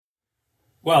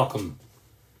Welcome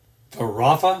to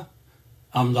Rapha.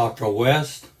 I'm Dr.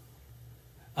 West.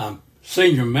 I'm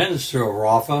Senior Minister of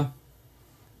Rapha.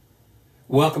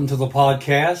 Welcome to the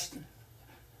podcast.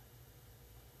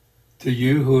 To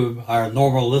you who are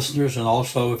normal listeners, and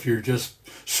also if you're just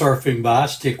surfing by,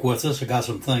 stick with us. I got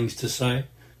some things to say.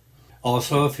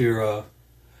 Also, if you're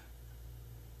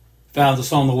found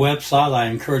us on the website, I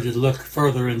encourage you to look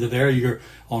further into there. You're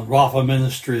on Rapha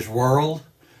Ministries World,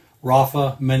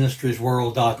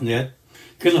 raphaministriesworld.net.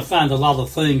 You're going to find a lot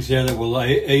of things there that will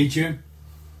aid you.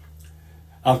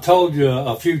 I've told you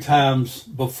a few times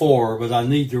before, but I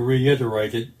need to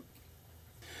reiterate it,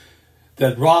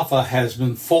 that Rapha has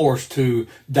been forced to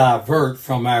divert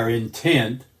from our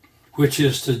intent, which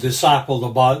is to disciple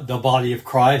the body of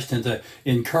Christ and to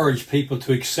encourage people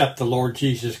to accept the Lord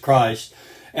Jesus Christ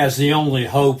as the only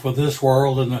hope for this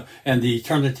world and the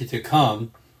eternity to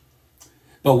come.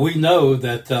 But we know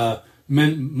that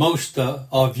most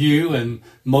of you and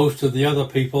most of the other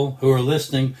people who are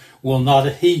listening will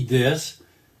not heed this.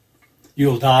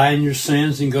 You'll die in your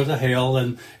sins and go to hell,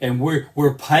 and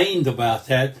we're pained about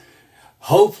that.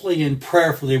 Hopefully and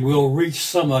prayerfully we'll reach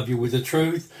some of you with the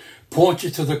truth, point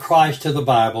you to the Christ of the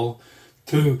Bible,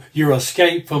 to your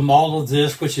escape from all of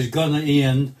this, which is going to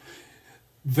end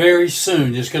very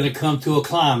soon. It's going to come to a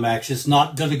climax. It's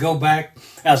not going to go back,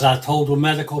 as I told a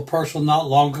medical person not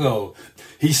long ago.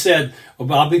 He said,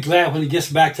 I'll be glad when it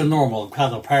gets back to normal. I'm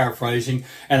kind of paraphrasing.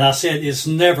 And I said, it's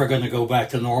never going to go back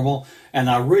to normal. And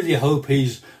I really hope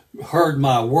he's heard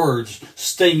my words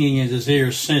stinging in his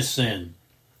ears since then.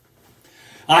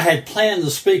 I had planned to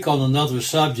speak on another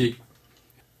subject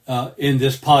in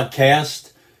this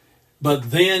podcast,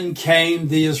 but then came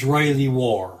the Israeli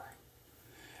war,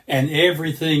 and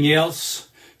everything else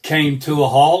came to a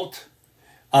halt.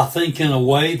 I think in a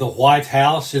way the White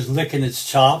House is licking its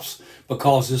chops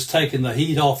because it's taking the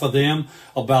heat off of them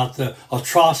about the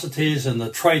atrocities and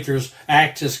the traitors'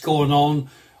 acts that's going on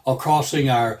crossing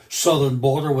our southern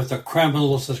border with the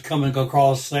criminals that's coming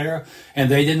across there, and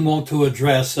they didn't want to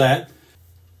address that.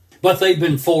 But they've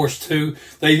been forced to.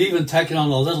 They've even taken on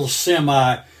a little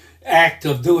semi-act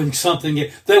of doing something.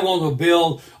 They want to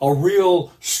build a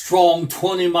real strong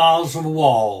 20 miles of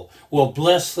wall. Well,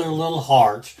 bless their little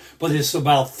hearts. But it's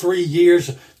about 3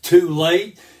 years too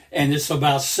late, and it's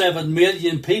about 7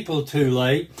 million people too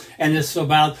late, and it's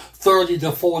about 30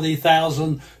 to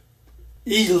 40,000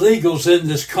 illegals in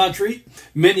this country,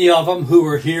 many of them who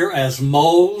are here as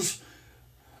moles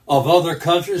of other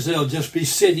countries. They'll just be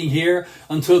sitting here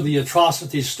until the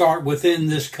atrocities start within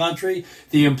this country.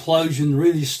 The implosion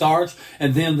really starts,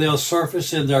 and then they'll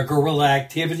surface in their guerrilla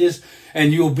activities,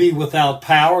 and you'll be without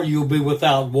power, you'll be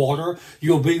without water,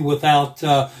 you'll be without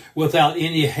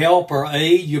any help or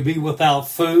aid, you'll be without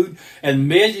food, and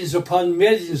millions upon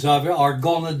millions of you are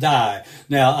going to die.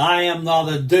 Now, I am not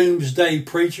a doomsday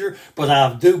preacher, but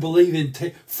I do believe in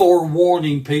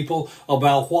forewarning people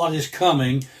about what is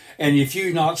coming. And if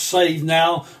you're not saved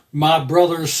now, my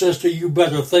brother or sister, you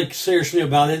better think seriously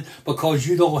about it, because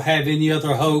you don't have any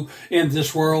other hope in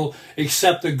this world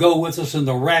except to go with us in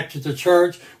the rapture of the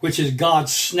church, which is God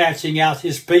snatching out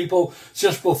his people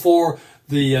just before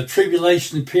the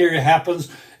tribulation period happens.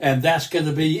 And that's going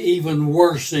to be even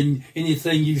worse than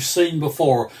anything you've seen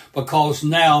before, because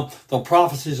now the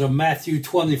prophecies of Matthew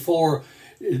 24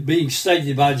 being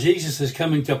stated by Jesus is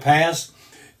coming to pass.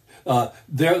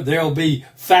 There'll be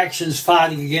factions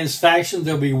fighting against factions.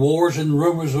 There'll be wars and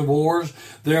rumors of wars.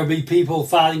 There'll be people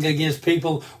fighting against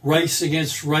people, race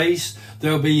against race.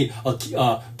 There'll be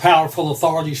powerful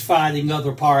authorities fighting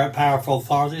other powerful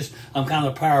authorities. I'm kind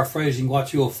of paraphrasing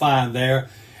what you'll find there.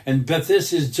 But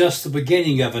this is just the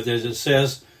beginning of it, as it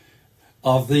says,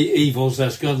 of the evils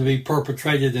that's going to be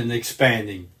perpetrated and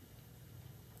expanding.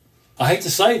 I hate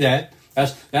to say that.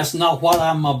 That's not what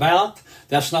I'm about.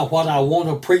 That's not what I want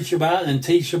to preach about and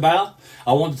teach about.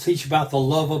 I want to teach about the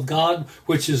love of God,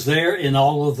 which is there in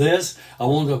all of this. I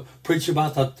want to preach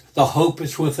about the hope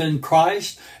that's within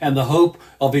Christ and the hope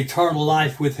of eternal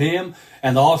life with him.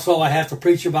 And also I have to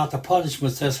preach about the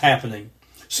punishments that's happening.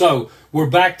 So we're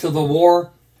back to the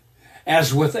war.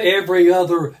 As with every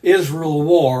other Israel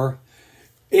war,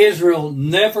 Israel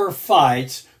never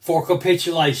fights for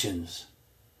capitulations.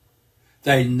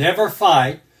 They never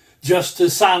fight just to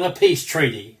sign a peace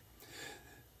treaty.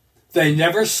 They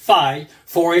never fight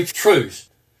for a truce.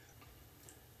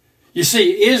 You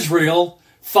see, Israel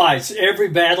fights every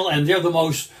battle, and they're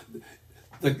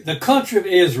the country of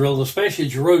Israel, especially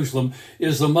Jerusalem,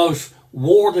 is the most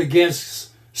warred against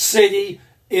city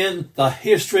in the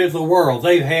history of the world.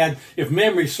 They've had, if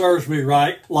memory serves me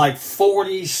right, like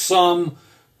 40 some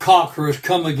conquerors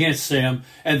come against them,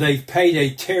 and they've paid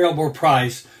a terrible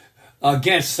price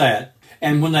against that.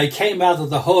 And when they came out of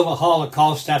the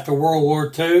Holocaust after World War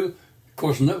II, of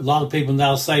course, a lot of people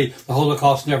now say the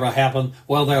Holocaust never happened.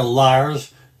 Well, they're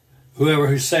liars. Whoever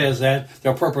who says that,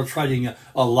 they're perpetrating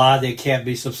a lie that can't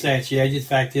be substantiated. The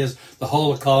fact is, the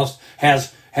Holocaust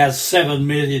has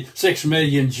 6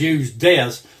 million Jews'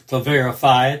 deaths to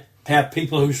verify it, have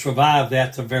people who survived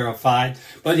that to verify it.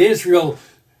 But Israel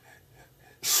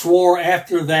swore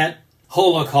after that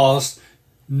Holocaust,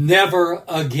 never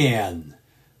again.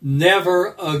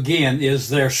 Never again is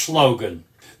their slogan.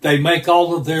 They make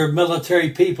all of their military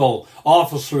people,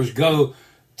 officers, go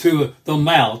to the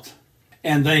Mount,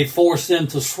 and they force them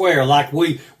to swear like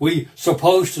we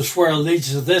supposed to swear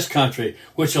allegiance to this country,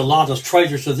 which a lot of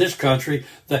traitors to this country,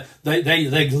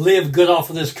 they live good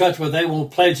off of this country, but they won't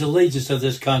pledge allegiance to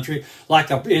this country, like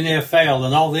the NFL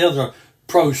and all the other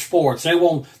pro sports. They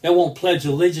won't pledge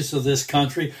allegiance to this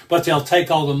country, but they'll take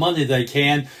all the money they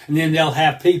can, and then they'll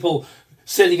have people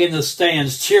sitting in the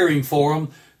stands cheering for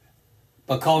them,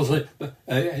 because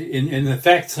in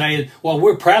effect saying, well,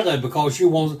 we're proud of it because you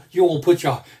won't put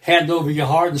your hand over your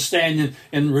heart and stand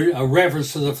in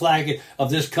reverence to the flag of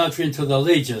this country and to the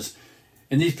allegiance.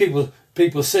 And these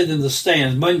people sit in the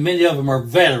stands. Many of them are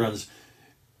veterans.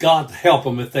 God help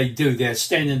them if they do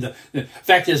that. The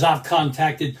fact is, I've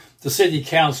contacted the city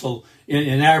council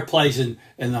in our place and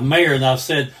the mayor, and I've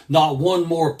said, not one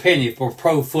more penny for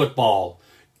pro football.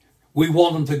 We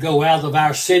want them to go out of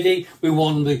our city. We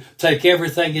want them to take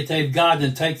everything that they've got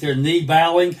and take their knee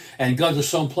bowing and go to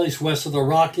some place west of the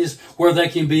Rockies where they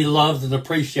can be loved and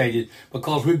appreciated,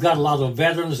 because we've got a lot of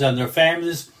veterans and their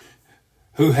families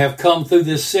who have come through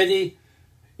this city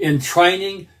in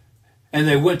training, and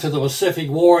they went to the Pacific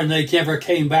War and they never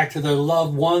came back to their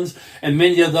loved ones. And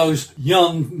many of those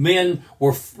young men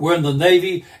were in the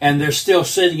Navy, and they're still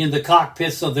sitting in the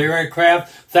cockpits of their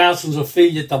aircraft thousands of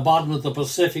feet at the bottom of the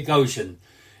Pacific Ocean.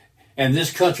 And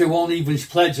this country won't even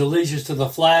pledge allegiance to the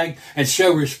flag and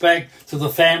show respect to the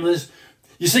families.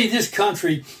 You see, this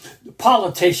country,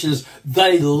 politicians,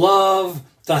 they love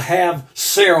to have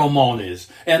ceremonies,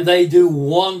 and they do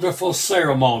wonderful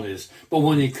ceremonies. But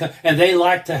and they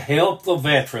like to help the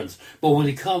veterans. But when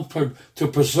it comes to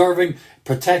preserving,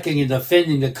 protecting, and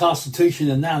defending the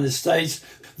Constitution of the United States,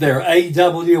 they're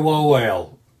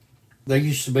AWOL. There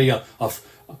used to be a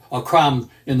crime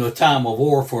in the time of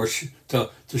war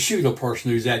to shoot a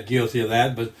person who's that guilty of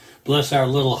that. But bless our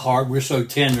little heart, we're so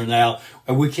tender now,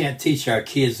 and we can't teach our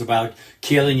kids about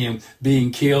killing and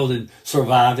being killed and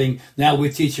surviving. Now we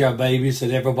teach our babies that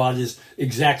everybody's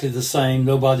exactly the same.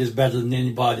 Nobody's better than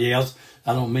anybody else.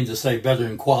 I don't mean to say better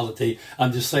in quality.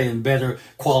 I'm just saying better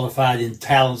qualified in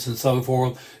talents and so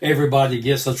forth. Everybody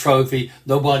gets a trophy.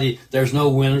 There's no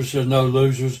winners, there's no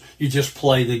losers. You just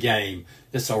play the game.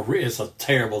 It's a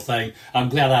terrible thing. I'm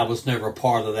glad I was never a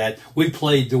part of that. We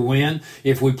played to win.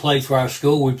 If we played for our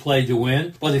school, we played to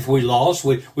win. But if we lost,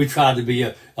 we tried to be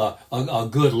a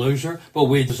good loser. But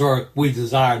we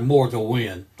desired more to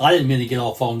win. I didn't mean to get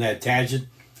off on that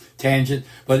tangent.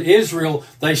 But Israel,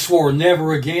 they swore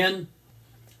never again.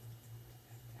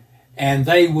 And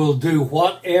they will do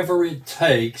whatever it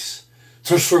takes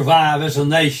to survive as a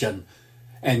nation.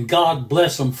 And God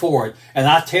bless them for it. And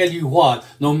I tell you what,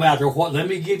 no matter what, let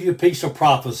me give you a piece of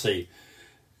prophecy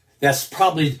that's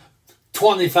probably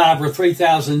 25 or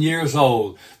 3,000 years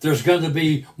old. There's going to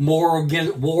be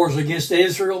wars against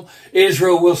Israel.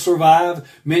 Israel will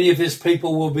survive. Many of his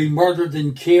people will be murdered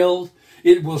and killed.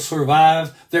 It will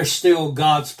survive. They're still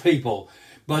God's people.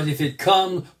 But if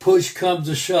push comes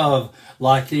to shove,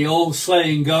 like the old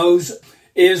saying goes,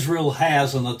 Israel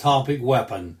has an atomic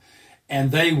weapon.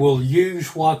 And they will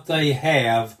use what they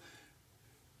have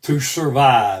to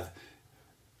survive.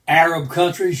 Arab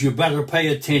countries, you better pay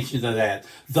attention to that.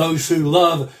 Those who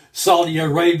love Saudi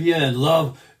Arabia and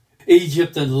love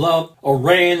Egypt and love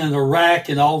Iran and Iraq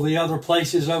and all the other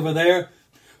places over there,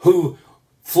 who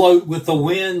float with the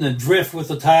wind and drift with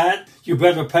the tide, you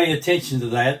better pay attention to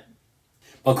that.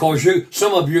 Because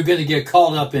some of you are going to get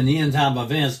caught up in the end time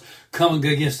events coming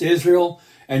against Israel,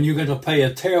 and you're going to pay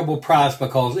a terrible price,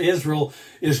 because Israel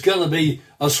is going to be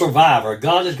a survivor.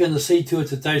 God is going to see to it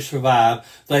that they survive.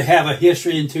 They have a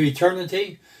history into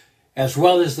eternity, as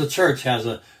well as the church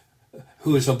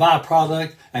who is a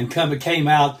byproduct and came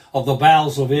out of the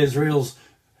bowels of Israel's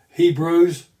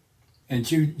Hebrews and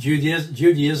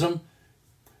Judaism.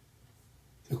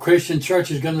 The Christian church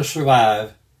is going to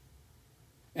survive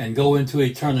and go into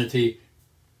eternity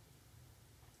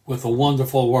with a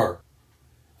wonderful work.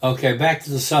 Okay, back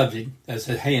to the subject that's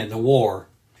at hand, the war.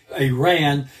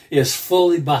 Iran is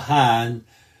fully behind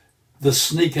the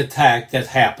sneak attack that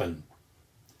happened.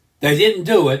 They didn't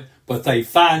do it, but they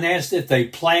financed it, they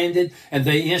planned it, and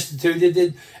they instituted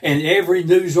it. And every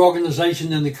news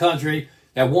organization in the country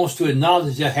that wants to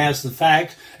acknowledge it has the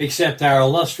facts, except our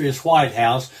illustrious White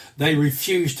House. They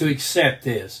refuse to accept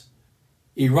this.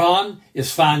 Iran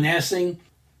is financing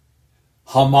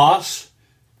Hamas.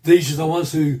 These are the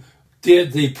ones who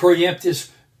did the preemptive,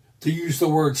 to use the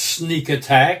word, sneak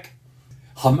attack.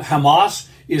 Hamas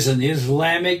is an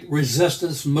Islamic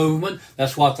resistance movement.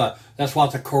 That's what the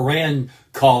Quran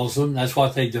calls them. That's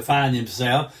what they define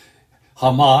themselves.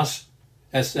 Hamas,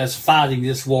 that's fighting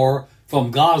this war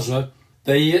from Gaza.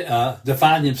 They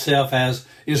define themselves as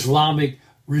Islamic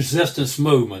resistance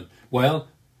movement. Well,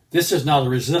 this is not a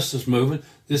resistance movement.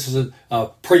 This is a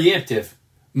preemptive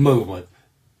movement.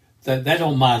 They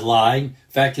don't mind lying. In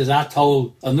fact, as I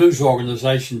told a news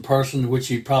organization person, which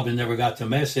he probably never got the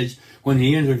message, when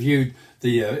he interviewed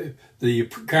the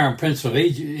current prince of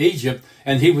Egypt,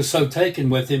 and he was so taken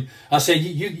with him, I said,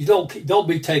 you don't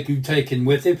be taken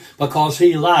with him, because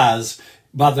he lies.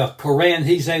 By the Quran,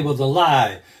 he's able to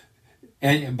lie,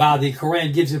 and by the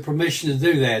Quran gives him permission to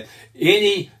do that.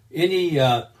 Any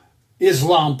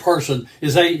Islam person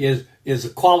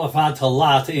is qualified to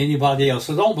lie to anybody else.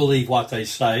 So don't believe what they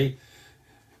say.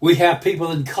 We have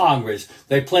people in Congress.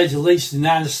 They pledge allegiance to the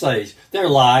United States. They're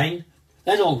lying.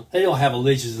 They don't have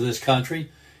allegiance to this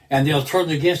country, and they'll turn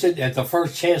against it at the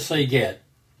first chance they get.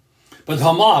 But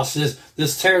Hamas,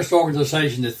 this terrorist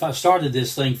organization that started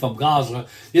this thing from Gaza,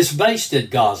 is based in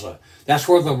Gaza. That's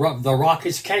where the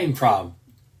rockets came from.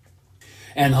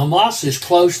 And Hamas is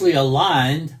closely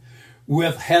aligned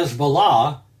with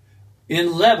Hezbollah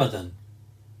in Lebanon.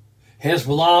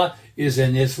 Hezbollah is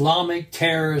an Islamic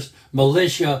terrorist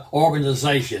militia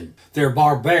organization. They're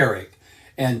barbaric,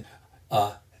 and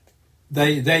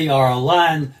they are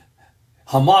aligned.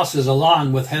 Hamas is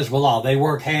aligned with Hezbollah. They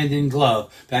work hand in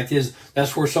glove. Fact is,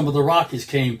 that's where some of the rockets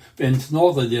came in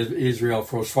northern Israel,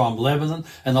 from Lebanon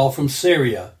and all from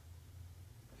Syria.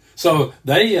 So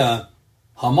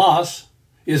Hamas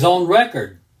is on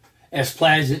record as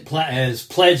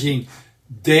pledging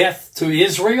death to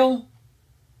Israel,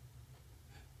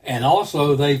 and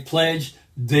also they pledged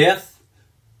death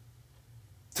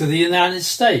to the United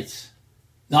States.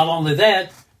 Not only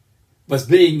that, but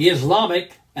being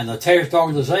Islamic and a terrorist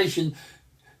organization,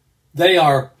 they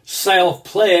are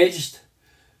self-pledged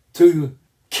to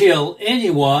kill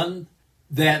anyone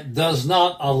that does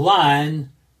not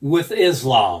align with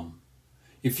Islam.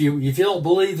 If you don't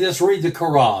believe this, read the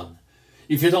Quran.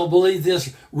 If you don't believe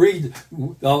this, read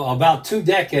about 2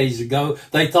 decades ago,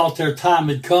 they thought their time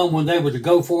had come when they were to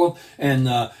go forth and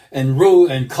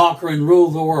rule and conquer and rule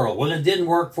the world. Well, it didn't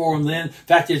work for them then. In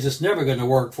fact, it's just never going to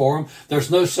work for them. There's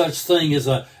no such thing as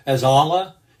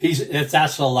Allah.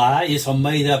 That's a lie. It's a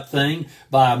made-up thing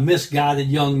by a misguided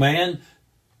young man.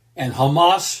 And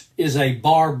Hamas is a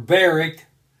barbaric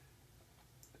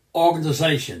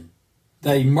organization.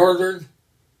 They murdered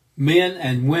men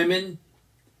and women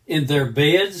in their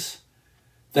beds.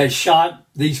 They shot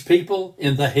these people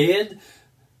in the head.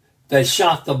 They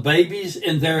shot the babies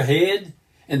in their head.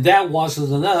 And that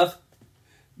wasn't enough.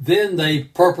 Then they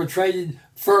perpetrated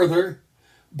further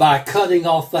by cutting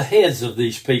off the heads of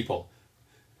these people.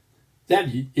 That,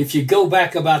 if you go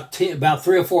back about 3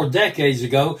 or 4 decades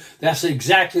ago, that's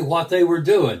exactly what they were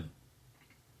doing.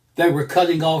 They were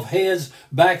cutting off heads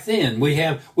back then. We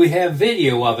have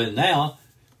video of it now.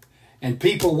 And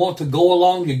people want to go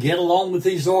along to get along with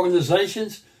these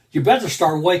organizations. You better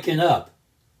start waking up.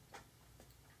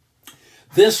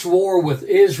 This war with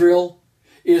Israel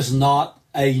is not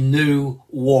a new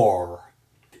war.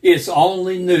 It's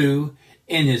only new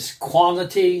in its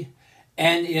quantity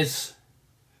and its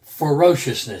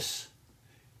ferociousness,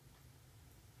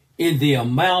 in the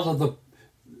amount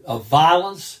of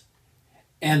violence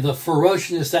and the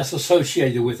ferociousness that's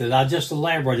associated with it. I just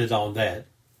elaborated on that.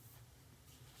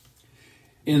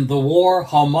 In the war,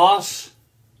 Hamas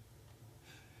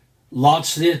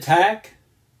launched the attack.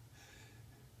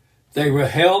 They were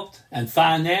helped and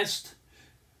financed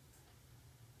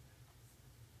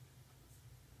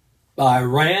by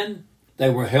Iran. They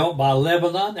were helped by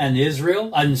Lebanon and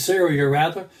Israel, and Syria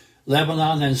rather.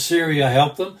 Lebanon and Syria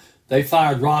helped them. They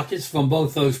fired rockets from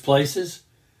both those places,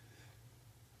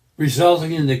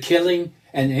 resulting in the killing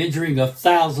and injuring of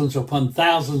thousands upon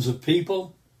thousands of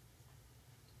people.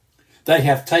 They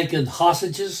have taken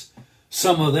hostages.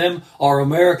 Some of them are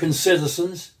American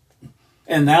citizens.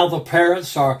 And now the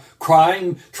parents are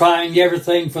crying, trying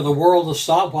everything for the world to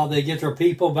stop while they get their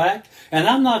people back. And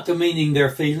I'm not demeaning their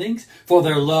feelings for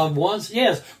their loved ones,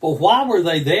 yes, but why were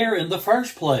they there in the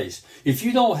first place? If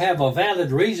you don't have a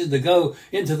valid reason to go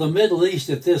into the Middle East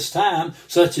at this time,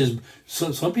 such as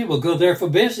some people go there for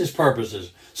business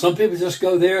purposes. Some people just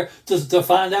go there to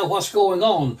find out what's going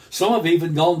on. Some have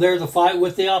even gone there to fight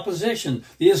with the opposition,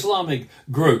 the Islamic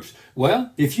groups.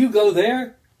 Well, if you go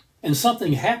there and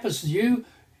something happens to you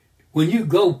when you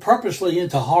go purposely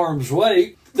into harm's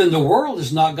way, then the world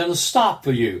is not going to stop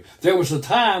for you. There was a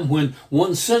time when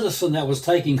one citizen that was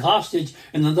taking hostage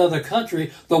in another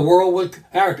country, the world would,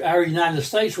 our United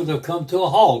States would have come to a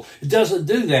halt. It doesn't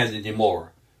do that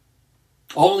anymore.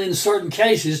 Only in certain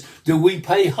cases do we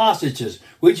pay hostages.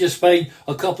 We just paid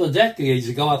a couple of decades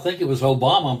ago, I think it was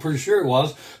Obama, I'm pretty sure it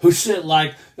was, who sent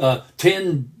like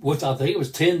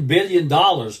 $10 billion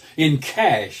in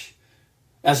cash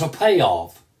as a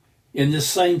payoff in this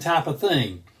same type of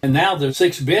thing. And now there's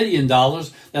 $6 billion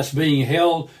that's being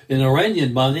held in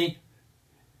Iranian money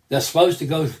that's supposed to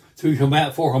go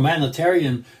for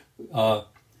humanitarian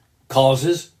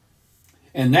causes.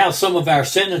 And now some of our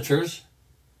senators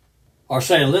are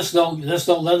saying, let's don't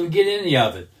let them get any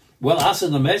of it. Well, I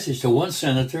sent a message to one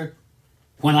senator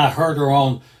when I heard her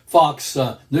on Fox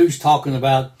News talking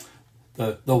about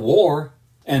the war,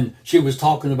 and she was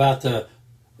talking about the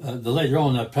later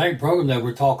on in the program that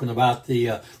we're talking about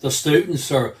the students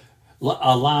are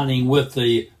aligning with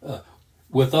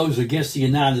with those against the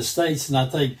United States, and I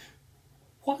think,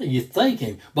 what are you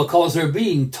thinking? Because they're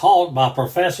being taught by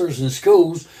professors in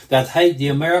schools that hate the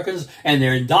Americans, and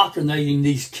they're indoctrinating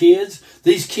these kids.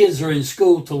 These kids are in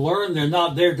school to learn. They're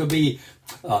not there to be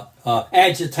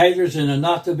agitators, and they're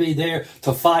not to be there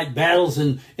to fight battles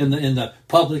in the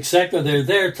public sector. They're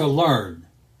there to learn.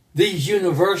 These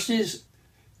universities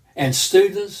and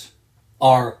students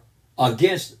are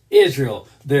against Israel.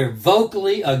 They're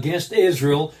vocally against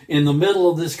Israel in the middle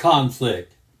of this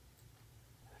conflict.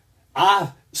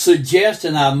 I suggest,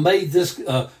 and I made this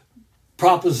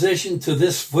proposition to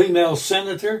this female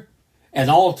senator, and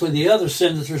all to the other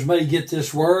senators may get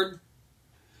this word,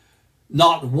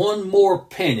 not one more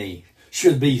penny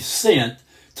should be sent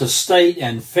to state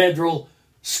and federal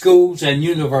schools and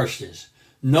universities.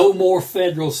 No more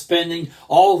federal spending.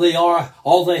 All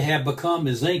they have become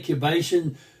is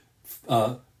incubation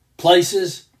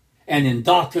places and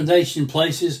indoctrination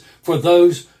places for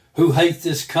those who hate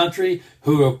this country,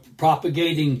 who are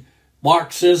propagating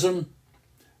Marxism.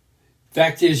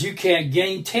 Fact is, you can't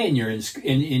gain tenure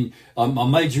in a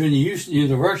major in the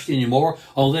university anymore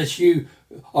unless you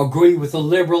agree with the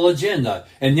liberal agenda.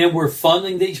 And then we're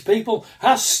funding these people.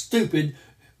 How stupid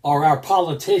are our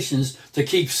politicians to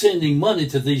keep sending money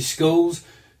to these schools?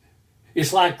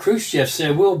 It's like Khrushchev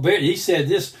said. He said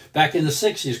this back in the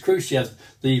 60s. Khrushchev,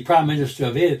 the prime minister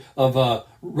of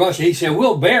Russia, he said,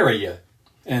 "We'll bury you."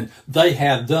 And they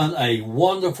have done a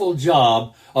wonderful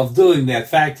job of doing that.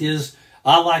 Fact is,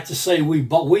 I like to say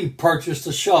we purchased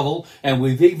a shovel, and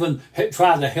we've even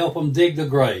tried to help them dig the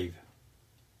grave.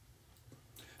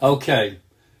 Okay,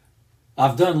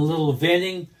 I've done a little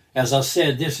venting. As I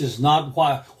said, this is not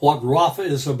what Rafah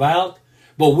is about,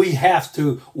 but we have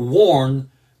to warn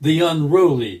the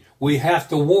unruly. We have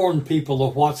to warn people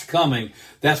of what's coming.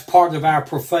 That's part of our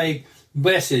prophetic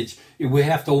message. We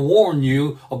have to warn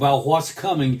you about what's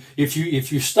coming. If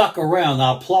you stuck around,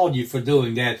 I applaud you for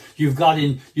doing that. You've got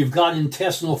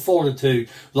intestinal fortitude.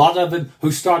 A lot of them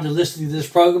who started listening to this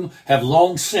program have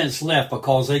long since left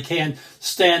because they can't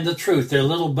stand the truth. Their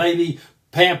little baby,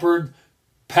 pampered,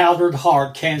 powdered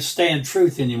heart can't stand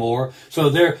truth anymore. So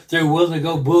they're willing to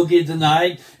go boogie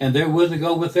tonight, and they're willing to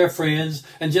go with their friends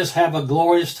and just have a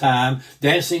glorious time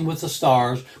dancing with the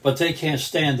stars, but they can't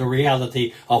stand the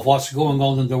reality of what's going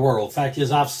on in the world. Fact is,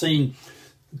 I've seen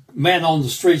Man on the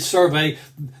Street survey,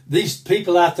 these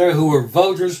people out there who are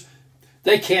voters,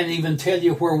 they can't even tell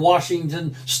you where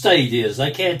Washington State is.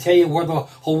 They can't tell you where the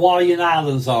Hawaiian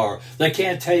Islands are. They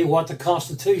can't tell you what the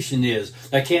Constitution is.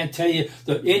 They can't tell you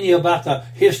any about the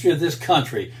history of this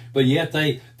country. But yet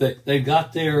they've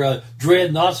got their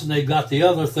dreadnoughts, and they've got the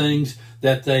other things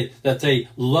that they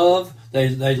love.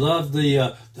 They love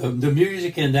the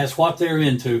music, and that's what they're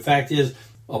into. Fact is,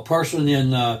 a person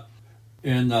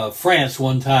in France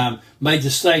one time made the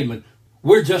statement,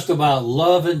 "We're just about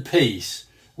love and peace."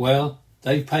 Well,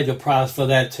 they paid the price for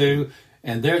that too,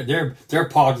 and they're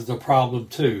part of the problem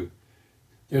too.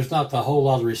 There's not a whole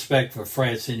lot of respect for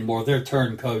France anymore. They're a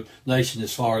turncoat nation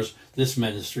as far as this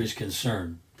ministry is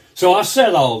concerned. So I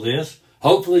said all this.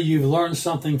 Hopefully you've learned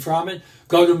something from it.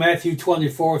 Go to Matthew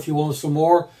 24 if you want some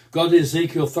more. Go to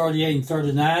Ezekiel 38 and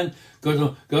 39.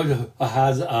 Go to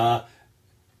Isaiah,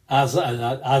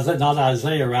 not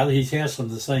Isaiah, rather. He has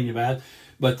something to sing about.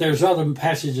 But there's other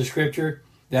passages of Scripture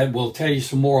that will tell you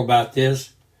some more about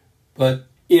this. But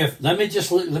let me just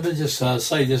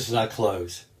say this as I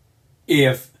close.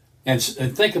 And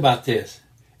think about this.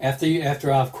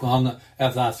 After I've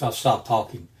stopped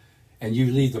talking, and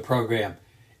you leave the program,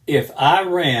 if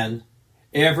Iran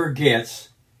ever gets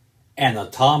an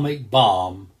atomic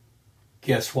bomb,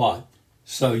 guess what?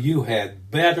 So you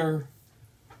had better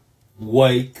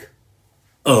wake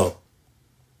up,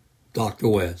 Dr.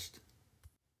 West.